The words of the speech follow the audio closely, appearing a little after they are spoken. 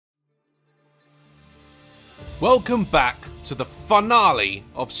Welcome back to the finale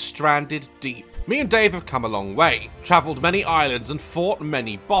of Stranded Deep. Me and Dave have come a long way, travelled many islands and fought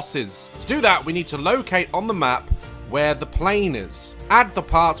many bosses. To do that, we need to locate on the map where the plane is. Add the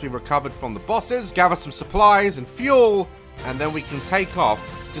parts we've recovered from the bosses, gather some supplies and fuel, and then we can take off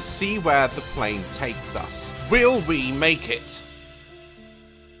to see where the plane takes us. Will we make it?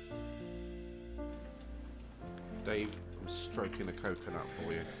 Dave, I'm stroking a coconut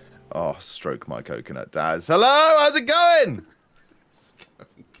for you. Oh, stroke my coconut, Daz. Hello, how's it going? It's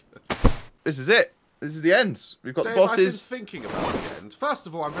going good. This is it. This is the end. We've got Dave, the bosses. I've been thinking about the end. First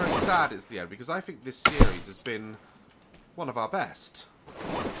of all, I'm very sad it's the end because I think this series has been one of our best.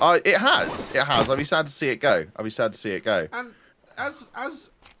 It has. It has. I'll be sad to see it go. I'll be sad to see it go. And as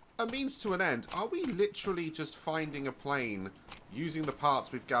a means to an end, are we literally just finding a plane, using the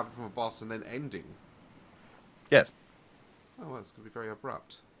parts we've gathered from a boss, and then ending? Yes. Oh, well, it's going to be very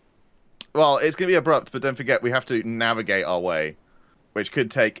abrupt. Well, it's going to be abrupt, but don't forget we have to navigate our way, which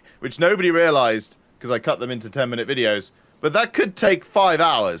nobody realised because I cut them into 10-minute videos, but that could take 5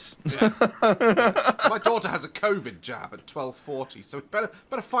 hours. Yes. My daughter has a COVID jab at 12:40, so we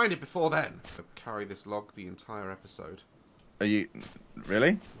better find it before then. I'll carry this log the entire episode. Are you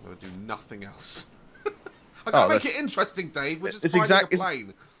really? I'm going to do nothing else. I gotta make it interesting, Dave. We're just finding a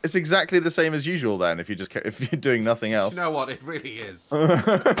plane. It's exactly the same as usual then. If you're doing nothing else. You know what? It really is.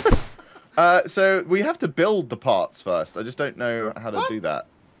 So we have to build the parts first. I just don't know how to do that.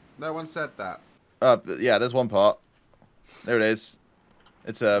 No one said that. Yeah, there's one part. There it is.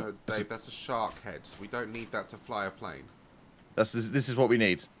 It's a. No, Dave, that's a shark head. We don't need that to fly a plane. This is what we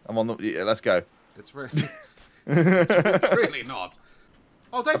need. I'm on the. Yeah, let's go. It's really. it's really not.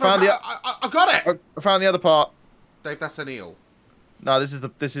 Oh, Dave, I got it. I found the other part. Dave, that's an eel. No, this is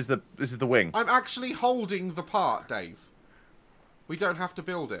the wing. I'm actually holding the part, Dave. We don't have to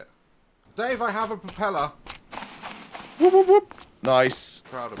build it. Dave, I have a propeller. Whoop, whoop, whoop. Nice.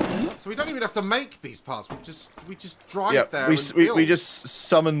 Proud of me. So we don't even have to make these parts. We just drive there and build. We just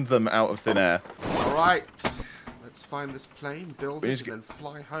summoned them out of thin air. All right. Let's find this plane, build it, and then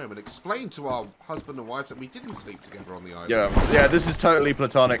fly home and explain to our husband and wife that we didn't sleep together on the island. Yeah. This is totally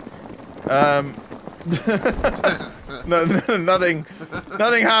platonic. No, nothing happened.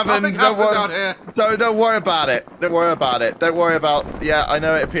 Nothing happened out here. Don't worry about it. Don't worry about it. Don't worry about. Yeah, I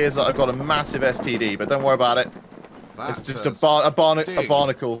know it appears that I've got a massive STD, but don't worry about it. It's just a barnacle. A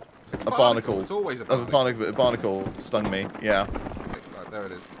barnacle. It's always a barnacle. A barnacle stung me. Yeah. Right, there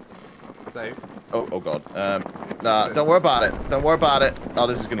it is. Dave. Oh god. Nah, don't worry about it. Don't worry about it. Oh,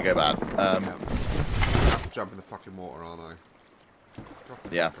 this is gonna go bad. I have to jump in the fucking water, aren't I?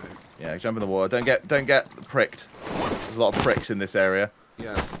 Yeah, jump in the water. Don't get pricked. There's a lot of pricks in this area.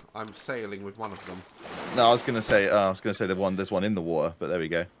 Yes, I'm sailing with one of them. No, I was gonna say there's one in the water, but there we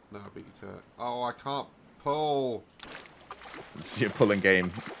go. No, I beat you to it. Oh, I can't pull. It's your pulling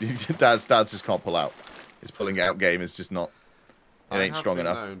game. Daz just can't pull out. His pulling out game is just not. It ain't strong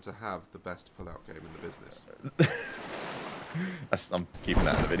enough. I have been known to have the best pull-out game in the business. I'm keeping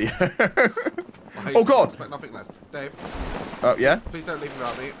that in the video. Oh God! Expect nothing less, Dave. Oh yeah. Please don't leave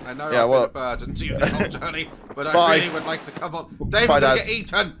without me. I know I've been a burden to you this whole journey, but I really would like to come on. Dave, we're gonna get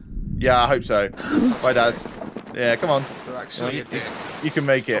eaten. Yeah, I hope so. Bye, Daz. Yeah, come on. You're actually a dick. You can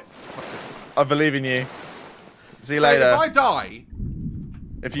make it. I believe in you. See you later. If I die.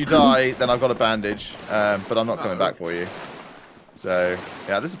 If you die, then I've got a bandage, but I'm not coming back for you. So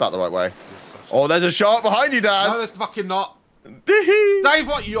yeah, this is about the right way. Oh, there's a shark behind you, Daz. No, there's fucking not. Dave,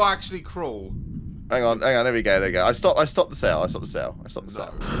 what? You're actually cruel. Hang on. There we go. I stopped the sail. I stopped the sail. I stopped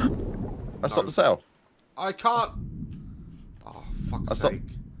the sail. I can't. Oh, fuck's sake.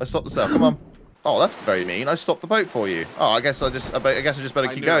 I stopped the sail. Come on. Oh, that's very mean. I stopped the boat for you. Oh, I guess I just better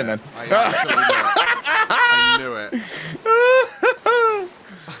keep going then. I knew it.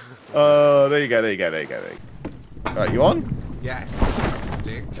 Oh, there you go. Right, you on? Yes.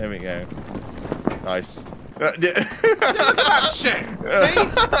 Dick. There we go. Nice. Look at that shit! See?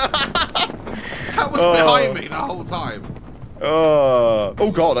 That was behind me the whole time.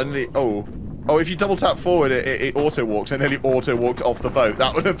 Oh god, Oh, if you double tap forward, it auto walks. I nearly auto walked off the boat.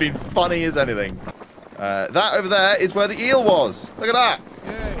 That would have been funny as anything. That over there is where the eel was. Look at that.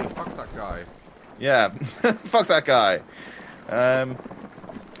 Yay, fuck that guy. Yeah, fuck that guy.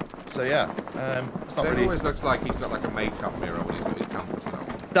 So yeah, it's not really. It always looks like he's got like a makeup mirror when he's got his compass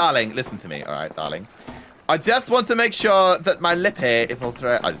out. Darling, listen to me, all right, darling. I just want to make sure that my lip here is all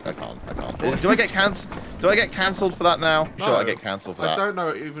through. I can't. Do I get cancelled for that now? No, sure, I get cancelled for that. I don't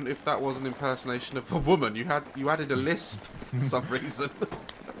know even if that was an impersonation of a woman. You added a lisp for some reason.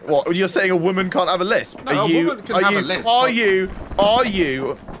 What? You're saying a woman can't have a lisp? No, a woman can have a lisp. Are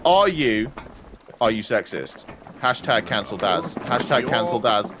you Are you sexist? Hashtag cancel Daz. Hashtag cancel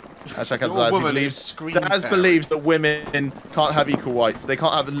Daz. Hashtag cancel Daz. Daz believes that women can't have equal rights. They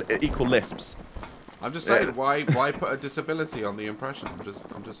can't have equal lisps. I'm just saying, why put a disability on the impression?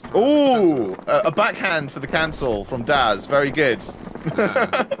 I'm just. Ooh, a backhand for the cancel from Daz. Very good.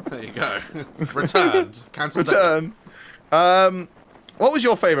 There you go. Returned. Cancelled. Return. What was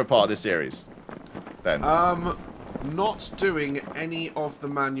your favourite part of this series? Then. Not doing any of the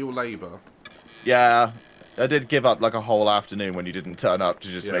manual labour. Yeah, I did give up like a whole afternoon when you didn't turn up to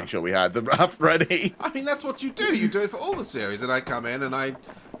just make sure we had the raft ready. I mean, that's what you do. You do it for all the series, and I come in and I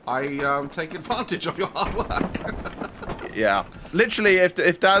take advantage of your hard work. Yeah, literally,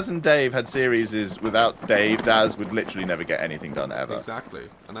 if Daz and Dave had series without Dave, Daz would literally never get anything done ever. Exactly,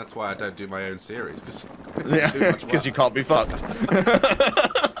 and that's why I don't do my own series because you can't be fucked.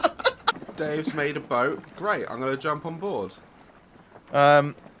 Dave's made a boat. Great, I'm gonna jump on board.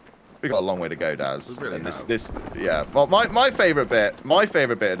 We got a long way to go, Daz. We really have. Yeah. Well, my favorite bit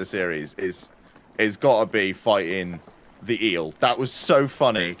of the series is gotta be fighting the eel. That was so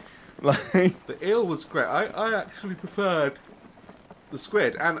funny. Like the eel was great. I actually preferred the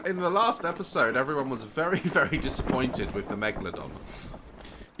squid. And in the last episode, everyone was very, very disappointed with the megalodon.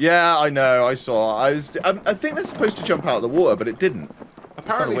 Yeah, I know. I saw. I think they're supposed to jump out of the water, but it didn't.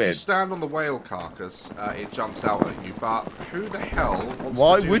 Apparently, if you stand on the whale carcass, it jumps out at you. But who the hell wants to do that?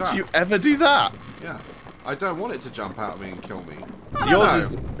 Why would you ever do that? Yeah, I don't want it to jump out at me and kill me. So yours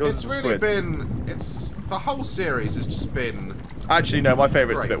is it's really been. The whole series has just been. Actually, no. My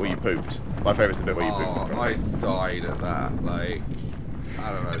favourite's the bit where you pooped. My favourite's the bit where you pooped. I died at that. Like,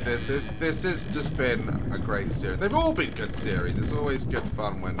 I don't know. This has just been a great series. They've all been good series. It's always good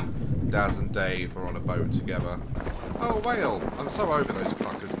fun when Daz and Dave are on a boat together. Oh, whale. I'm so over those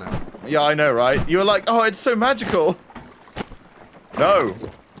fuckers now. Yeah, I know, right? You were like, oh, it's so magical. No.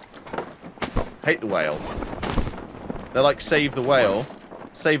 Hate the whale. They're like, save the whale.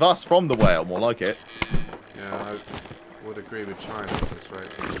 Save us from the whale, more like it. Yeah, I would agree with China at this rate.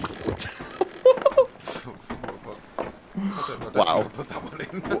 I don't put that one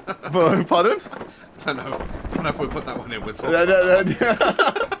in. Pardon? Don't know if we put that one in. We're talking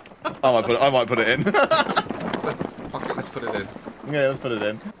I might put it in. Fuck it, let's put it in. Yeah, let's put it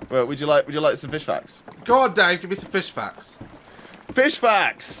in. Well, would you like some fish facts? Go on, Dave, give me some fish facts. Fish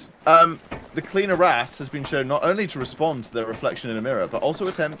facts! The cleaner wrasse has been shown not only to respond to their reflection in a mirror, but also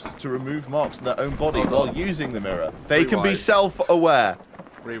attempts to remove marks on their own body while using the mirror. They can be self-aware.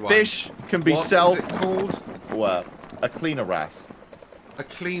 Fish can be self-aware. A cleaner wrasse. A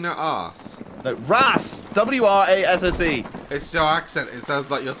cleaner ass. No, wrasse! W-R-A-S-S-E. It's your accent. It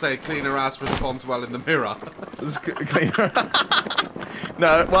sounds like you're saying cleaner ass responds well in the mirror. Cleaner.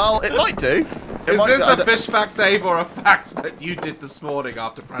 No, well, it might do. Is this a fish fact, Dave, or a fact that you did this morning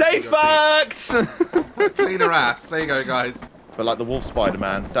after practicing Dave facts! Cleaner ass. There you go, guys. But like the wolf spider,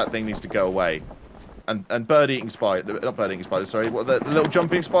 man, that thing needs to go away. And bird-eating spider, not bird-eating spiders, sorry. What the little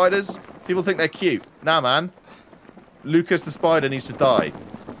jumping spiders? People think they're cute. Nah, man. Lucas the spider needs to die.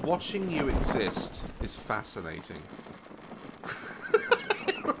 Watching you exist is fascinating.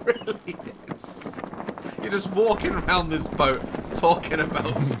 It really is. You're just walking around this boat talking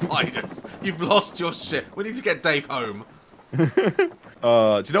about spiders. You've lost your shit. We need to get Dave home. Do you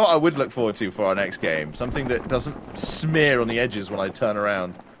know what I would look forward to for our next game? Something that doesn't smear on the edges when I turn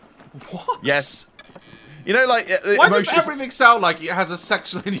around. What? Yes. You know, like... Why does everything sound like it has a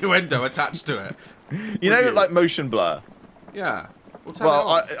sexual innuendo attached to it? You know, like motion blur? Yeah.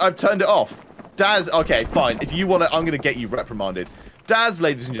 Well, I've turned it off. Daz, okay, fine. If you want to, I'm going to get you reprimanded. Daz,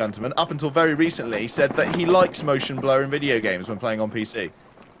 ladies and gentlemen, up until very recently, said that he likes motion blur in video games when playing on PC.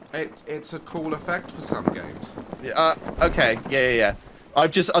 It's a cool effect for some games. Okay, yeah.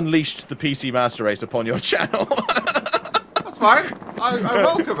 I've just unleashed the PC Master Race upon your channel. That's fine. I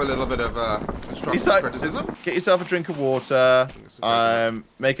welcome a little bit of constructive criticism. Get yourself a drink of water.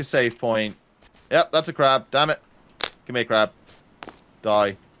 Make a save point. Yep, that's a crab. Damn it. Give me a crab.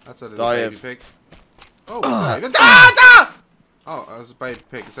 Die. That's a little baby pig. Oh, Dave. Oh, that was a baby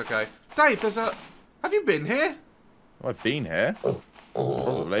pig. It's okay. Dave, there's a... Have you been here? Oh, I've been here.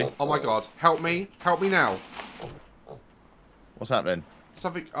 Probably. Oh my god. Help me. Help me now. What's happening?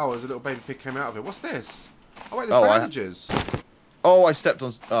 Something... Oh, there's a little baby pig came out of it. What's this? Oh, wait, there's bandages. Oh, I stepped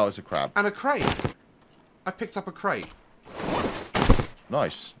on... Oh, it's a crab. And a crate. I picked up a crate.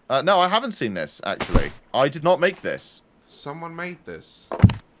 Nice. No, I haven't seen this, actually. I did not make this. Someone made this.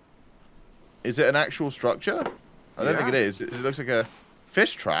 Is it an actual structure? I don't think it is. It looks like a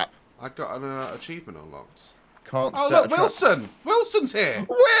fish trap. I got an achievement unlocked. Can't set look, Wilson! Wilson's here!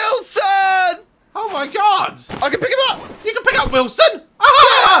 Wilson! Oh my god! I can pick him up! You can pick up Wilson!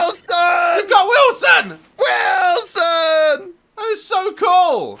 Ah! Wilson! You've got Wilson! Wilson! That is so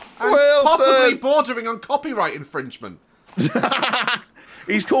cool! And Wilson! possibly bordering on copyright infringement.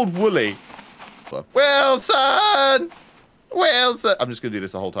 He's called Wooly. Wilson! Wilson! I'm just going to do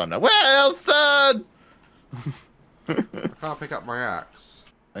this the whole time now. Wilson! I can't pick up my axe.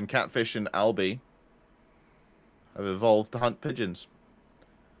 And Catfish and Albie have evolved to hunt pigeons.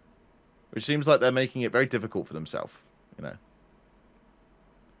 Which seems like they're making it very difficult for themselves, you know.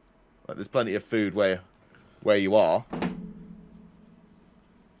 Like, there's plenty of food where you are.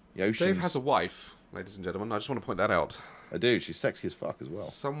 The oceans. Dave has a wife, ladies and gentlemen. I just want to point that out. I do. She's sexy as fuck as well.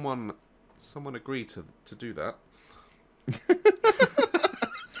 Someone agreed to do that.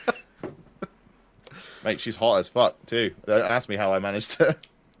 Mate, she's hot as fuck too. Don't ask me how I managed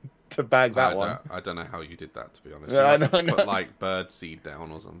to bag that one. I don't know how you did that, to be honest. Yeah, You I know. put like bird seed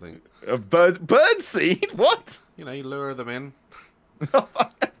down or something. A bird seed? What? You know, you lure them in. Is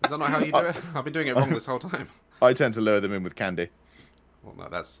that not how you do it? I've been doing it wrong this whole time. I tend to lure them in with candy. Well, no,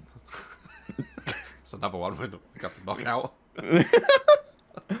 that's another one we got to knock out.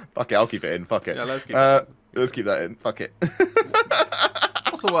 Fuck it, I'll keep it in. Fuck it. Yeah, let's keep it in. Let's keep that in. Fuck it.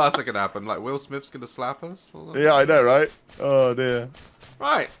 What's the worst that could happen? Like, Will Smith's gonna slap us? Yeah, I know, right? Oh, dear.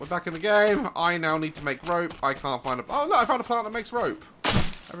 Right, we're back in the game. I now need to make rope. I can't find a... Oh, no, I found a plant that makes rope.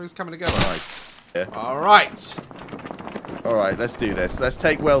 Everything's coming together. Nice. Yeah. All right. All right, let's do this. Let's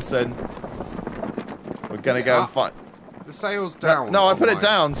take Wilson. We're going to go and find... The sail's down. No, I put it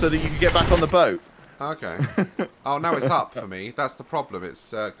down so that you can get back on the boat. Okay. Oh, now it's up for me. That's the problem.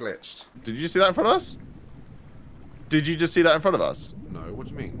 It's glitched. Did you just see that in front of us? Did you just see that in front of us? No, what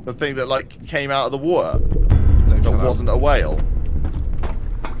do you mean? The thing that, like, came out of the water. Dave, That wasn't a whale.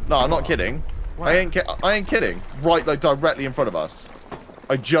 No, I'm not kidding. Where? I ain't kidding. Right, like, directly in front of us.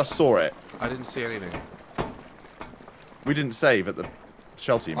 I just saw it. I didn't see anything. We didn't save at the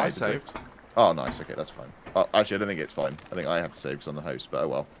shelter you made. I did we? saved. Oh, nice. Okay, that's fine. Oh, actually, I don't think it's fine. I think I have to save because I'm the host, but oh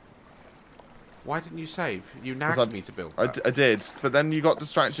well. Why didn't you save? You nagged me to build that. I did, but then you got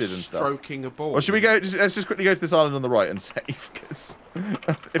distracted and stuff. Stroking a ball. Well, should we go? Let's just quickly go to this island on the right and save, because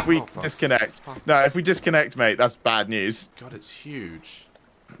if we disconnect... No, if we disconnect, mate, that's bad news. God, it's huge.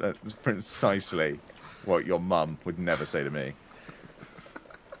 That's precisely what your mum would never say to me.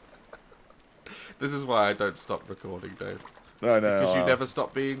 This is why I don't stop recording, Dave. No, no. Because you never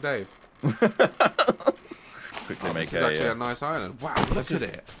stop being Dave. Quickly make this is actually a nice island. Wow, look at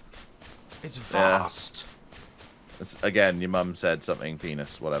it. It's vast. Yeah. Again, your mum said something,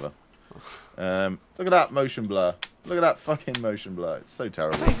 penis, whatever. Look at that motion blur. Look at that fucking motion blur. It's so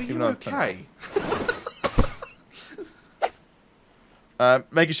terrible. Dave, are you okay?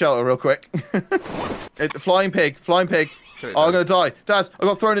 Make a shelter real quick. Flying pig. Flying pig. Oh, I'm going to die. Daz, I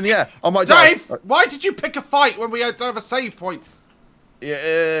got thrown in the air. I might die. Dave, why did you pick a fight when we don't have a save point?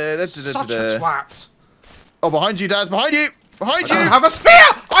 Yeah. Such a twat. Oh, behind you, Daz. Behind you. Behind you. I don't have a spear.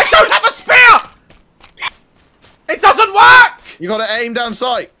 I don't have a spear. It doesn't work. You got to aim down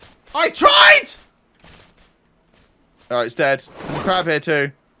sight. I tried. All right, it's dead. There's a crab here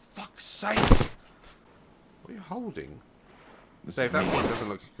too. Fuck's sake. What are you holding? Dave, that meat doesn't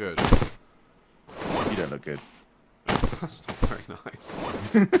look good. You don't look good. That's not very nice.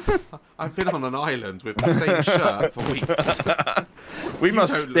 I've been on an island with the same shirt for weeks. We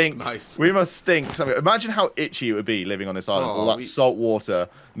must stink. Nice. We must stink. Something. Imagine how itchy it would be living on this island. Oh, All that salt water,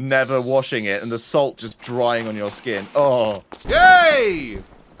 never washing it, and the salt just drying on your skin. Oh. Yay!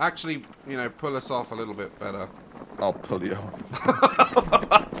 Actually, you know, pull us off a little bit better. I'll pull you off. For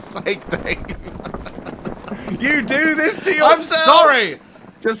fuck's sake, Dave. You do this to yourself. I'm sorry.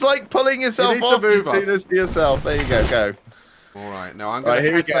 Just like pulling yourself You need off, to move you us. do this to yourself. There you go, go. Alright, now I'm going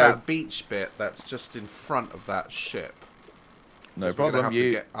to head for that beach bit that's just in front of that ship. No problem, have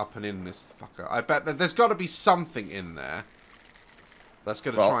to get up and in this fucker. I bet that there's got to be something in there that's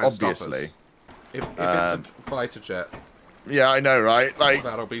going to try and stop us. If it's a fighter jet. Yeah, I know, right? Like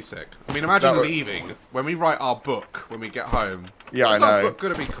that'll be sick. I mean, imagine leaving when we write our book when we get home. Yeah, What's I know. our book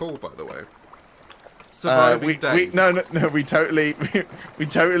going to be called, by the way? Surviving Dave. No, we totally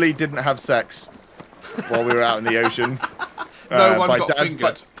didn't have sex while we were out in the ocetion. No one got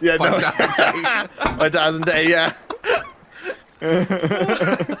fingered. Yeah, by no. Daz and Dave. By Daz and Dave, yeah.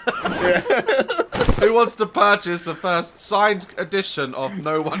 Who wants to purchase the first signed edition of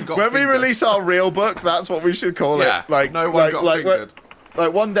No One Got When Fingered? we release our real book, that's what we should call it. Like No One Got Fingered.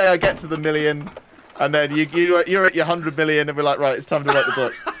 Like one day I get to the million, and then you're at your 100 million, and we're like, right, it's time to write the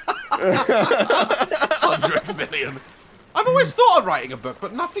book. 100 million. I've always thought of writing a book,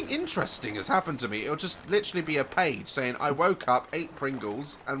 but nothing interesting has happened to me. It'll just literally be a page saying, I woke up, ate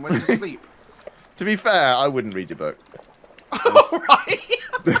Pringles, and went to sleep. To be fair, I wouldn't read your book. Alright.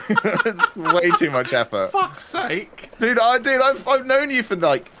 It's way too much effort. Fuck's sake. Dude, I've known you for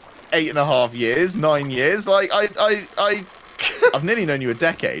like 8.5 years, 9 years. Like, I've nearly known you a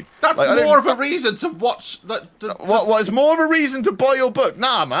decade. That's like, more of a reason to watch. What is more of a reason to buy your book?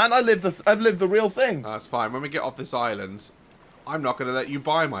 Nah, man, I've lived the real thing. That's fine. When we get off this island, I'm not going to let you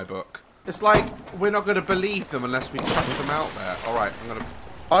buy my book. It's like we're not going to believe them unless we chuck them out there. All right, I'm going to.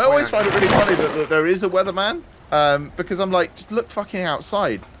 I always find it really funny that there is a weatherman, because I'm like, just look fucking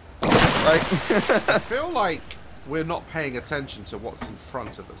outside. Like, I feel like we're not paying attention to what's in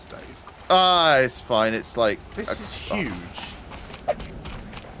front of us, Dave. It's fine. It's like this is huge.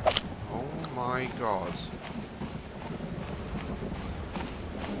 Oh my god.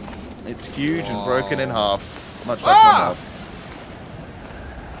 It's huge and broken in half, much like my knob.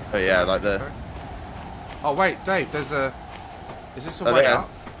 But yeah, like the. Okay. Oh wait, Dave. There's a. Is this a way up?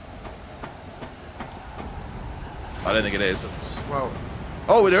 I don't think it is. Well.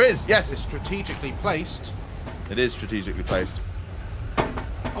 Oh, there is. Yes. It's strategically placed. It is strategically placed.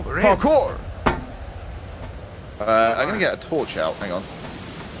 Oh, we're in. Parkour! I'm going to get a torch out. Hang on.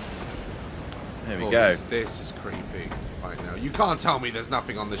 There we go. This is creepy right now. You can't tell me there's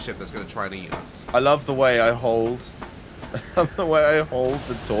nothing on the ship that's going to try and eat us. I love the way I hold... the way I hold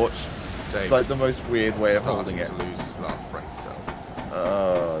the torch. Dave, it's like the most weird way of holding it. To lose his last brain cell.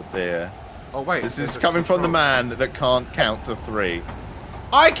 Oh, dear. Oh, wait. This is coming from the man that can't count to 3.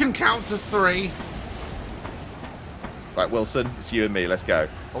 I can count to 3. Right, Wilson, it's you and me. Let's go.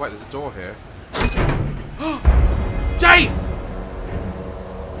 Oh, wait, there's a door here. Dave!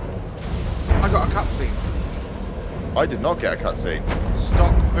 I got a cutscene. I did not get a cutscene.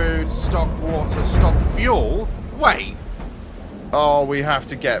 Stock food, stock water, stock fuel. Wait. Oh, we have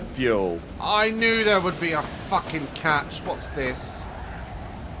to get fuel. I knew there would be a fucking catch. What's this?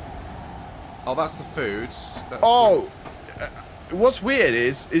 Oh, that's the food. What's weird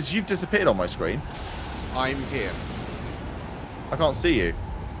is you've disappeared on my screen. I'm here. I can't see you.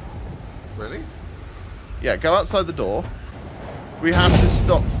 Really? Yeah, go outside the door. We have to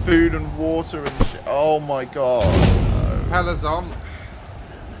stock food and water and shit. Oh my god. No. Propellers on.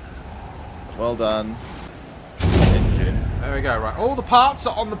 Well done. Engine. There we go, right. All the parts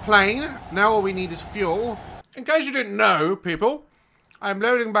are on the plane. Now all we need is fuel. In case you didn't know, people, I'm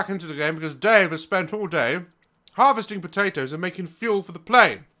loading back into the game because Dave has spent all day harvesting potatoes and making fuel for the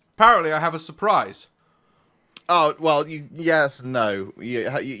plane. Apparently I have a surprise. Oh, well, yes, no.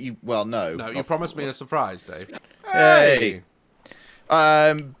 Well, no. No, you promised me a surprise, Dave. Hey!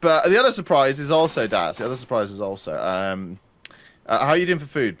 But the other surprise is also, Daz. The other surprise is also, how are you doing for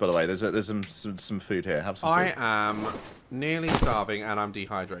food, by the way? There's some food here. Have some food. I am nearly starving and I'm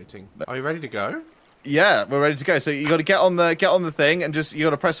dehydrating. Are you ready to go? Yeah, we're ready to go. So you got to get on the thing and just you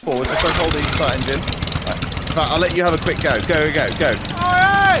got to press forward. So press hold the start engine. In fact, I'll let you have a quick go. Go. Oh,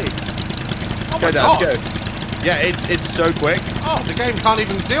 hey! Oh go, Daz, go. Yeah, it's so quick. Oh, the game can't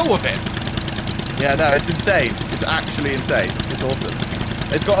even deal with it. Yeah, no, it's insane. It's actually insane. It's awesome.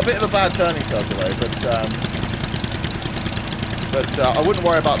 It's got a bit of a bad turning circle though, but I wouldn't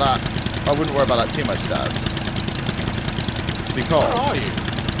worry about that. I wouldn't worry about that too much, Daz. Because. Where are you?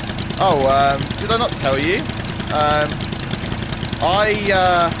 Oh, did I not tell you?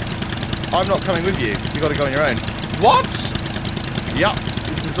 I'm not coming with you. You got to go on your own. What? Yup.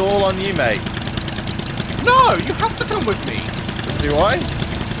 This is all on you, mate. No, you have to come with me. Do I?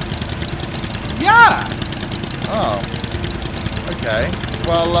 Yeah. Oh. Okay.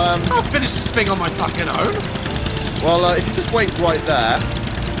 Well, I'll finish this thing on my fucking own. Well, if you just wait right there.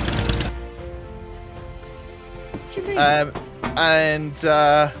 What do you mean?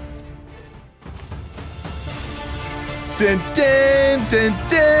 Dun, dun, dun,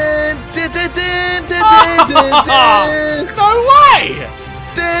 dun, dun, dun, dun, dun, dun, dun. No way!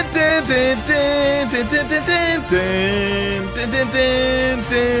 Dun, dun, dun, dun, dun, dun, dun, dun, dun, dun, dun,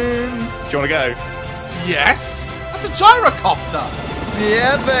 dun. Do you want to go? Yes! That's a gyrocopter!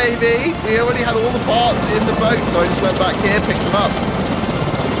 Yeah, baby! We already had all the parts in the boat, so I just went back here, picked them up.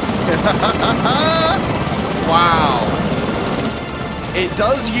 Wow. It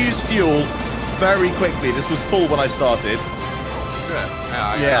does use fuel very quickly. This was full when I started. Oh, shit.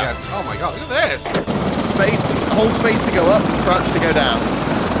 Yeah. Yes. Oh my god, look at this! Space, hold space to go up, crouch to go down.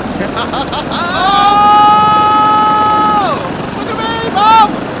 Oh! Look at me, Mom!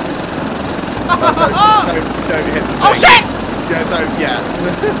 Don't hit the thing. Oh shit! Yeah.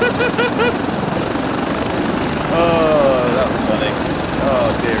 Oh, that was funny. Oh,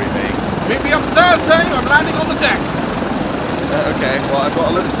 dearie me. Meet me upstairs, Dave. I'm landing on the deck. Okay, well, I've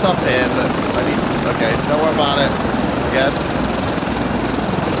got a little stuff here that I need. Okay, don't worry about it. Yes.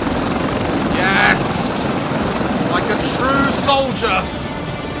 Yes! Like a a true soldier.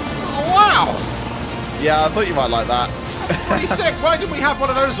 Oh, wow. Yeah, I thought you might like that. That's pretty sick. Why didn't we have one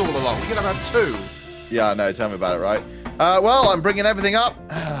of those all along? We could have had 2. Yeah, no, tell me about it, right? Well, I'm bringing everything up.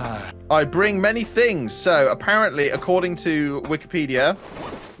 I bring many things. So, apparently, according to Wikipedia,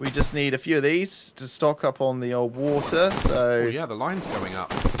 we just need a few of these to stock up on the old water. So, oh, yeah, the line's going up.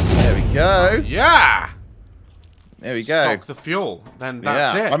 There we go. Yeah. There we go. Stock the fuel. Then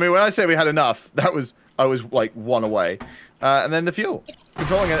that's it. I mean, when I say we had enough, I was like 1 away. And then the fuel.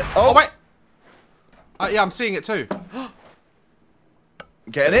 Controlling it. Oh, wait. Yeah, I'm seeing it too.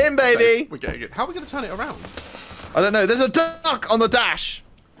 Get in, baby. We're getting it. How are we going to turn it around? I don't know. There's a duck on the dash.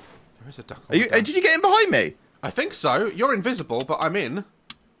 There is a duck on the dash. Did you get in behind me? I think so. You're invisible, but I'm in.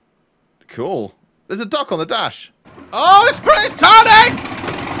 Cool. There's a duck on the dash. Oh, it's turning!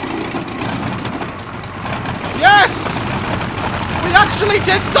 Yes! We actually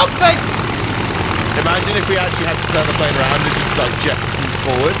did something! Imagine if we actually had to turn the plane around and just like jettisons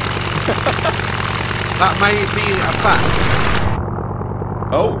forward. That may be a fact.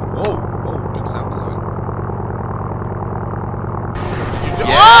 Oh, good sound design.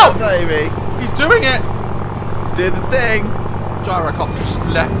 yeah, baby. He's doing it! Did the thing. Gyrocopter just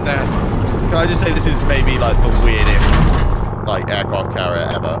left there. Can I just say this is maybe like the weirdest like aircraft carrier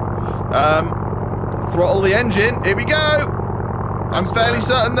ever. Throttle the engine. Here we go. I'm fairly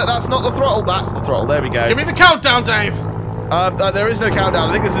certain that that's not the throttle. That's the throttle. There we go. Give me the countdown, Dave. There is no countdown.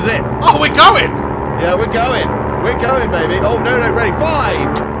 I think this is it. Oh, we're going. Yeah, we're going. We're going, baby. Oh, no, ready.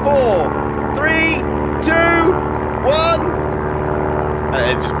 5, 4, 3, 2, 1. And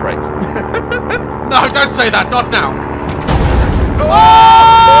it just breaks. No, don't say that. Not now. Oh!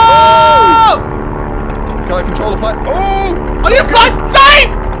 Can I control the plane? Oh! Are you flying? Dave!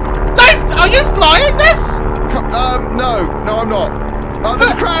 Dave, are you flying this? No, I'm not.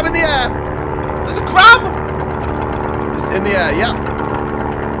 There's a crab in the air. There's a crab? It's in the air, yeah.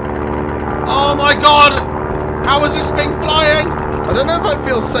 Oh my god! How is this thing flying? I don't know if I'd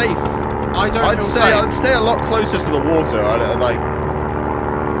feel safe. I'd feel safe. I'd stay a lot closer to the water. Like.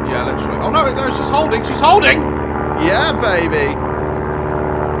 Yeah, literally. Oh no, she's holding. She's holding. Yeah, baby.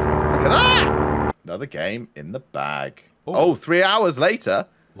 Look at that. Another game in the bag. Ooh. Oh, 3 hours later.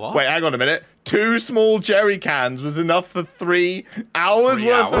 What? Wait, hang on a minute. 2 small jerry cans was enough for 3 hours 3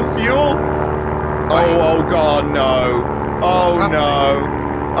 worth hours? of fuel? Wait. Oh god, no. Oh no.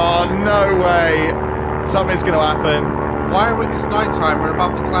 Oh, no way. Something's going to happen. Why are we? It's nighttime. We're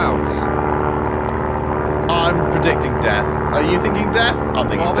above the clouds. I'm predicting death. Are you thinking death? I'm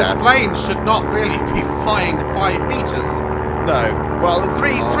thinking Well, death. this plane should not really be flying 5 meters. No. Well,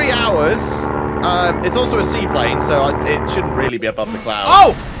 3 hours. It's also a seaplane, so it shouldn't really be above the clouds.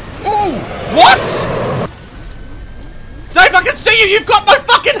 Oh! Ooh! What? Dave, I can see you! You've got no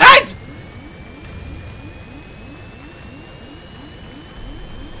fucking head!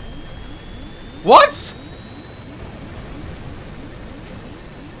 What?